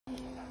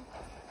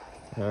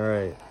All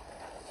right.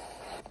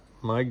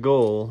 My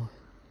goal,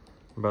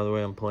 by the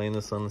way, I'm playing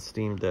this on the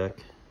SteamDeck,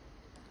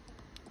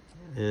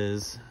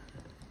 is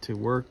to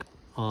work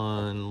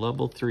on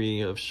level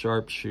 3 of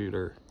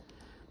Sharpshooter.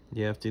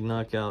 You have to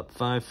knock out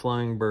 5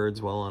 flying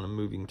birds while on a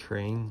moving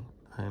train.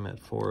 I'm at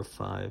 4 of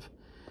 5.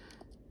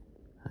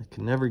 I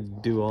can never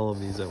do all of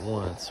these at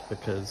once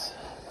because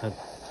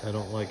I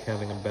don't like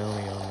having a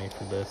bounty on me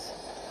for this.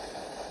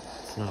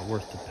 It's not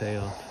worth the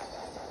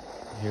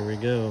payoff. Here we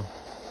go.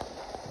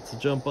 Let's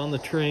jump on the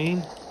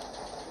train.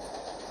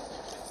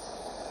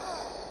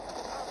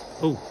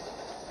 Oh,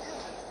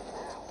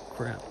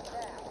 crap.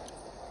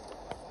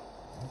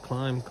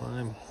 Climb,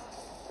 climb.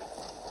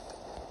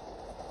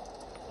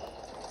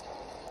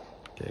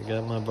 Okay,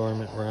 got my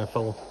varmint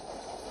rifle.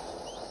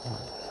 My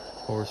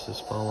horse is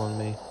following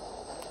me.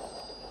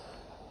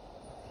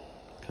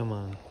 Come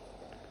on.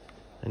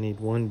 I need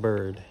one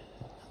bird.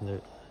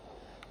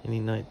 Any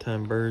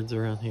nighttime birds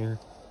around here?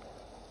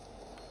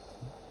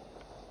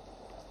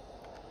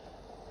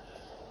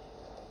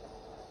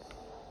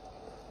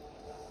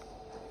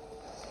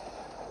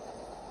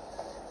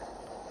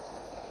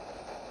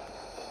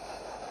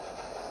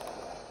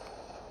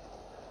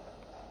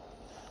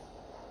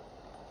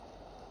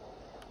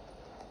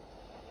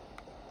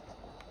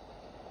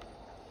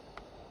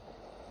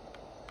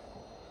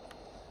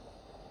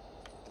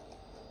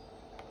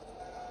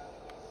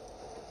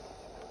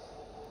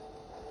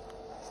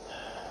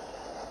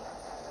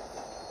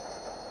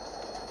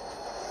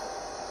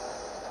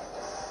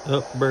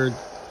 Oh, bird.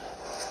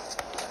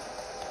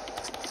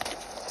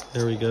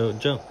 There we go.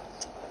 Jump.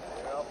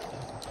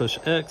 Push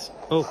X.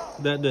 Oh,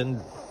 that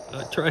didn't.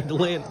 I tried to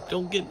land.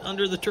 Don't get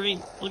under the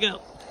train. Look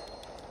out.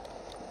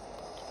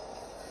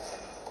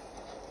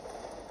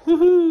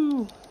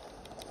 Woohoo!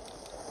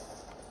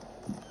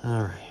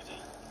 All right.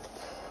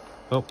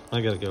 Oh,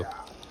 I gotta go.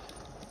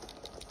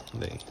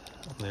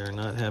 They're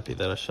not happy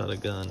that I shot a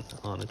gun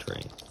on a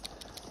train.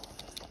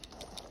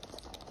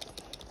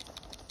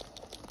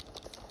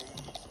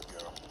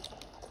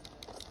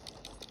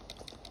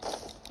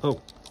 Oh,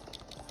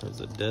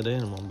 there's a dead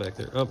animal back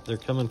there. Oh, they're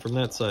coming from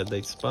that side.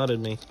 They spotted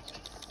me.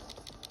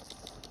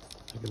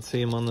 I can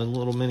see them on the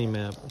little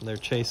mini-map. They're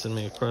chasing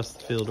me across the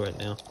field right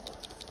now.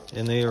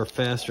 And they are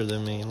faster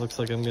than me. Looks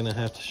like I'm gonna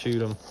have to shoot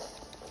them.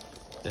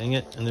 Dang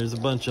it, and there's a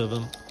bunch of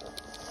them.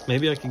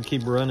 Maybe I can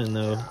keep running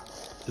though.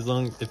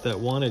 If that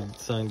wanted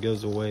sign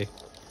goes away,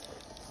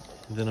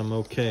 then I'm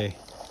okay.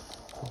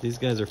 But these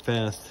guys are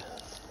fast.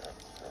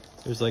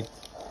 There's like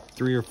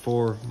 3 or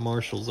 4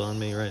 marshals on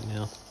me right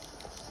now.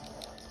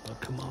 Oh,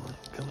 come on,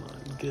 come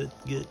on, get.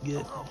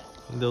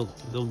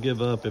 They'll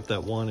give up if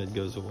that wanted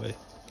goes away.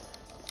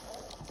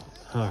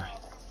 All right.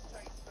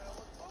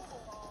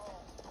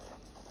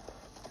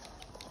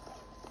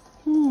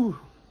 Whew.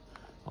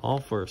 All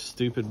for a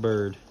stupid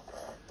bird.